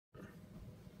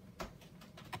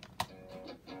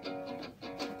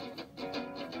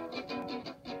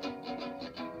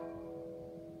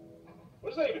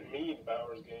What does that even mean,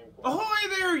 Bowers Game Club? Ahoy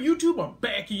there, YouTube! I'm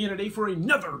back again today for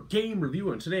another game review,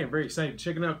 and today I'm very excited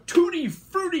checking out Tutti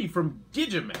Frutti from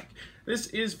Gigamac. This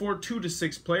is for 2 to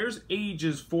 6 players,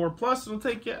 ages 4+. It'll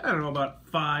take you, I don't know, about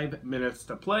 5 minutes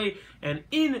to play. And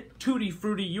in Tutti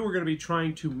Frutti, you are going to be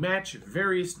trying to match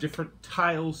various different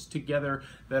tiles together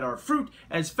that are fruit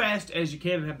as fast as you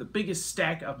can and have the biggest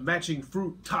stack of matching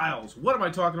fruit tiles. What am I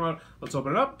talking about? Let's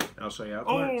open it up, and I'll show you how it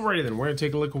works. Alrighty then, we're going to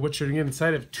take a look at what you're going to get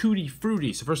inside of Tutti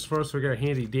Frutti. So first and foremost, we got a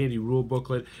handy dandy rule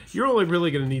booklet. You're only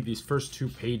really going to need these first 2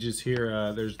 pages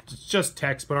here. There's just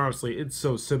text, but honestly, it's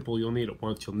so simple. You'll need it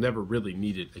once. You'll never really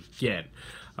need it again.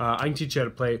 I can teach you how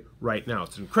to play right now.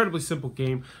 It's an incredibly simple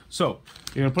game. So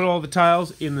you're going to put all the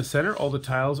tiles in the center. All the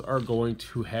tiles are going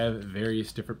to have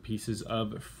various different pieces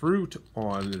of fruit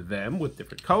on them with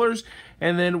different colors.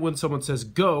 And then when someone says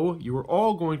go, you are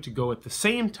all going to go at the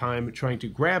same time trying to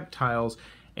grab tiles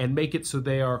and make it so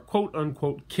they are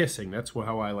quote-unquote kissing. That's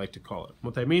how I like to call it.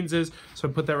 What that means is, so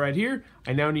I put that right here.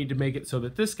 I now need to make it so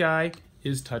that this guy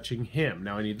is touching him.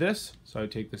 Now I need this, so I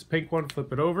take this pink one,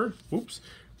 flip it over, oops,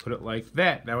 put it like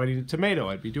that. Now I need a tomato,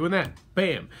 I'd be doing that.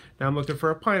 Bam. Now I'm looking for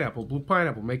a pineapple, blue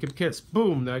pineapple, make him kiss.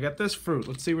 Boom, now I got this fruit.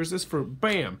 Let's see, where's this fruit?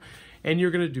 Bam. And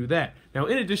you're gonna do that. Now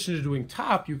in addition to doing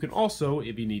top, you can also,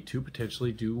 if you need to,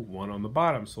 potentially do one on the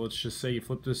bottom. So let's just say you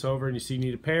flip this over and you see you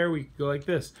need a pair, we could go like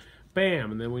this.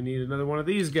 Bam, and then we need another one of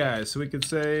these guys. So we could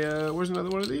say, where's another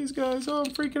one of these guys? Oh,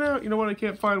 I'm freaking out. You know what, I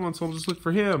can't find one, so I'll just look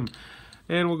for him.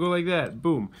 And we'll go like that,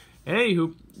 boom. And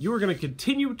anywho, you are going to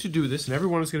continue to do this, and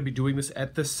everyone is going to be doing this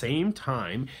at the same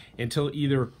time until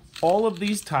either all of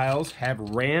these tiles have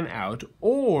ran out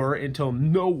or until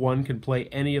no one can play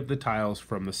any of the tiles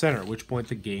from the center, at which point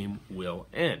the game will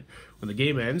end. When the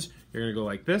game ends, you're going to go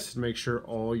like this to make sure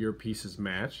all your pieces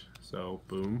match. So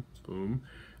boom, boom.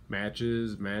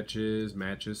 Matches, matches,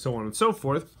 matches, so on and so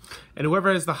forth. And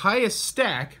whoever has the highest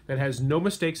stack that has no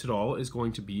mistakes at all is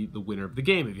going to be the winner of the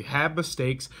game. If you have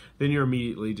mistakes, then you're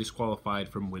immediately disqualified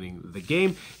from winning the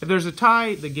game. If there's a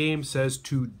tie, the game says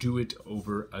to do it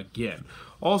over again.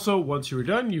 Also, once you're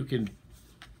done, you can,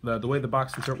 the way the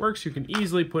box insert works, you can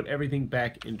easily put everything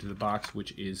back into the box,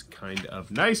 which is kind of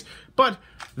nice. But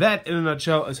that, in a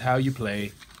nutshell, is how you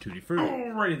play Tutti Frutti.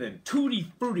 Alrighty then,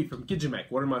 Tutti Frutti from Gigamac.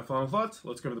 What are my final thoughts?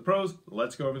 Let's go over the pros,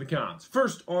 let's go over the cons.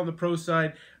 First, on the pro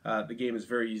side, the game is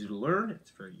very easy to learn,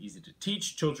 it's very easy to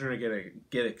teach. Children are going to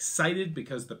get excited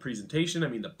because the presentation, I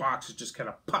mean the box just kind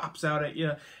of pops out at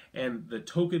you, and the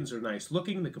tokens are nice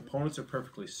looking, the components are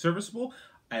perfectly serviceable.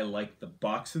 I like the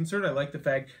box insert. I like the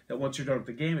fact that once you're done with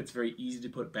the game, it's very easy to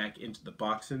put back into the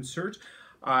box insert.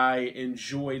 I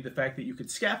enjoyed the fact that you could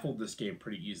scaffold this game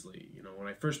pretty easily. You know, when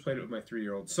I first played it with my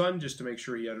 3-year-old son, just to make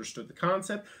sure he understood the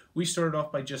concept, we started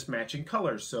off by just matching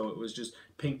colors. So it was just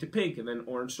pink to pink, and then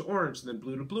orange to orange, and then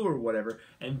blue to blue or whatever.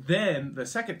 And then the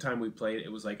second time we played,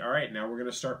 it was like, all right, now we're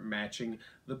going to start matching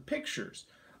the pictures.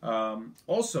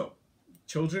 Also,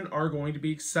 children are going to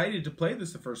be excited to play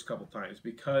this the first couple times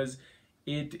because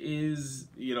it is,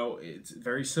 you know, it's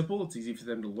very simple. It's easy for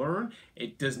them to learn.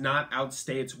 It does not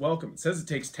outstay its welcome. It says it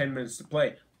takes 10 minutes to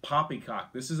play.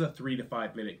 Poppycock. This is a 3 to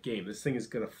 5 minute game. This thing is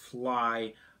going to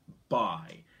fly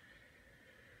by.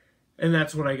 And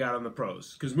that's what I got on the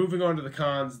pros. Because moving on to the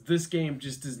cons, this game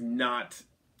just is not,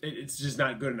 it's just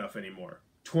not good enough anymore.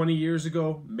 20 years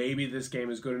ago, maybe this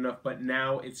game is good enough, but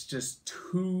now it's just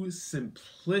too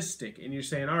simplistic. And you're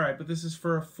saying, all right, but this is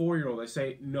for a 4-year-old. I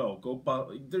say, no,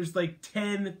 there's like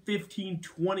 10, 15,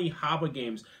 20 Haba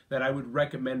games that I would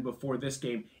recommend before this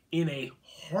game in a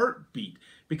heartbeat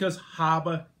because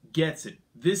Haba gets it.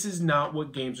 This is not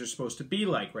what games are supposed to be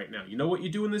like right now. You know what you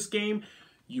do in this game?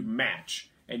 You match.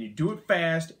 And you do it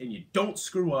fast, and you don't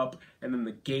screw up, and then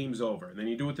the game's over. And then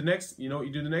you do it the next, you know what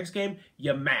you do the next game?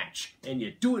 You match, and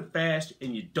you do it fast,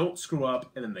 and you don't screw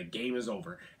up, and then the game is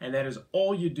over. And that is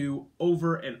all you do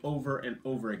over and over and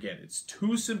over again. It's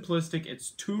too simplistic, it's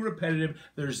too repetitive.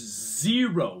 There's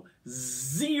zero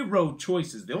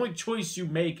choices. The only choice you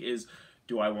make is,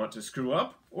 do I want to screw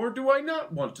up, or do I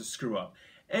not want to screw up?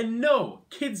 And no,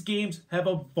 kids' games have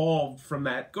evolved from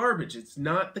that garbage. It's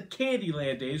not the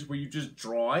Candyland days where you just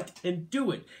draw it and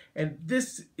do it. And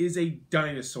this is a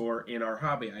dinosaur in our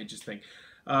hobby, I just think.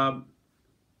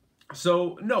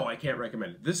 So, no, I can't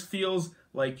recommend it. This feels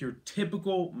like your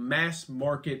typical mass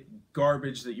market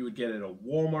garbage that you would get at a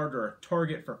Walmart or a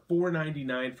Target for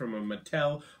 $4.99 from a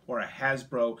Mattel or a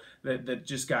Hasbro that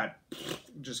just got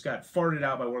farted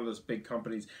out by one of those big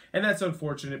companies. And that's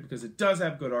unfortunate because it does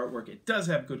have good artwork, it does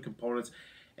have good components,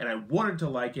 and I wanted to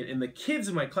like it. And the kids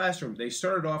in my classroom, they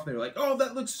started off, they were like, oh,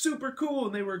 that looks super cool,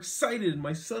 and they were excited, and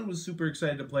my son was super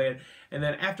excited to play it. And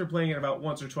then after playing it about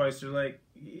once or twice, they're like,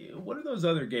 what are those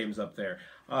other games up there?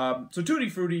 So Tutti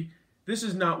Frutti, this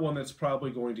is not one that's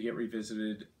probably going to get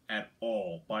revisited at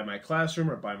all by my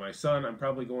classroom or by my son. I'm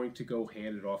probably going to go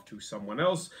hand it off to someone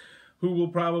else who will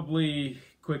probably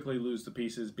quickly lose the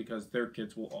pieces because their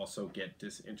kids will also get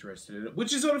disinterested in it,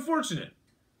 which is unfortunate.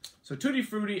 So Tutti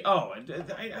Frutti, oh,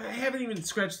 I haven't even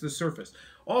scratched the surface.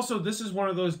 Also, this is one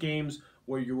of those games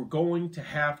where you were going to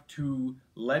have to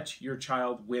let your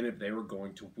child win if they were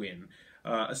going to win,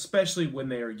 especially when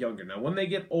they are younger. Now, when they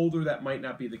get older, that might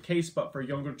not be the case, but for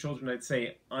younger children, I'd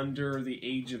say under the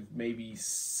age of maybe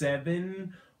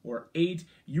 7 or 8,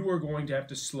 you are going to have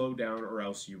to slow down or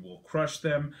else you will crush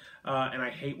them. And I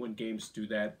hate when games do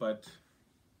that, but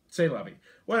say la vie.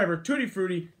 Whatever, Tutti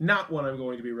Frutti, not one I'm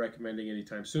going to be recommending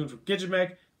anytime soon. From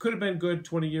Gidgemek, could have been good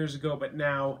 20 years ago, but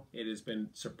now it has been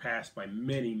surpassed by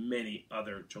many, many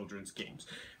other children's games.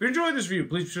 If you enjoyed this review,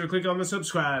 please be sure to click on the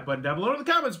subscribe button down below in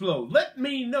the comments below. Let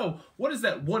me know, what is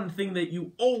that one thing that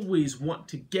you always want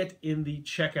to get in the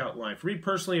checkout line? For me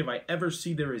personally, if I ever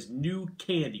see there is new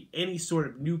candy, any sort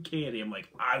of new candy, I'm like,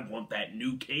 I want that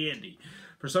new candy.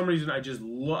 For some reason,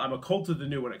 I'm a cult of the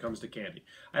new when it comes to candy.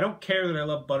 I don't care that I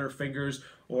love Butterfingers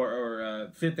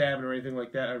or Fifth Avenue or anything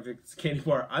like that. I don't think it's a candy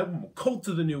bar. I'm a cult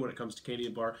of the new when it comes to candy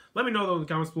and bar. Let me know though in the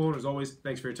comments below. And as always,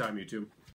 thanks for your time, YouTube.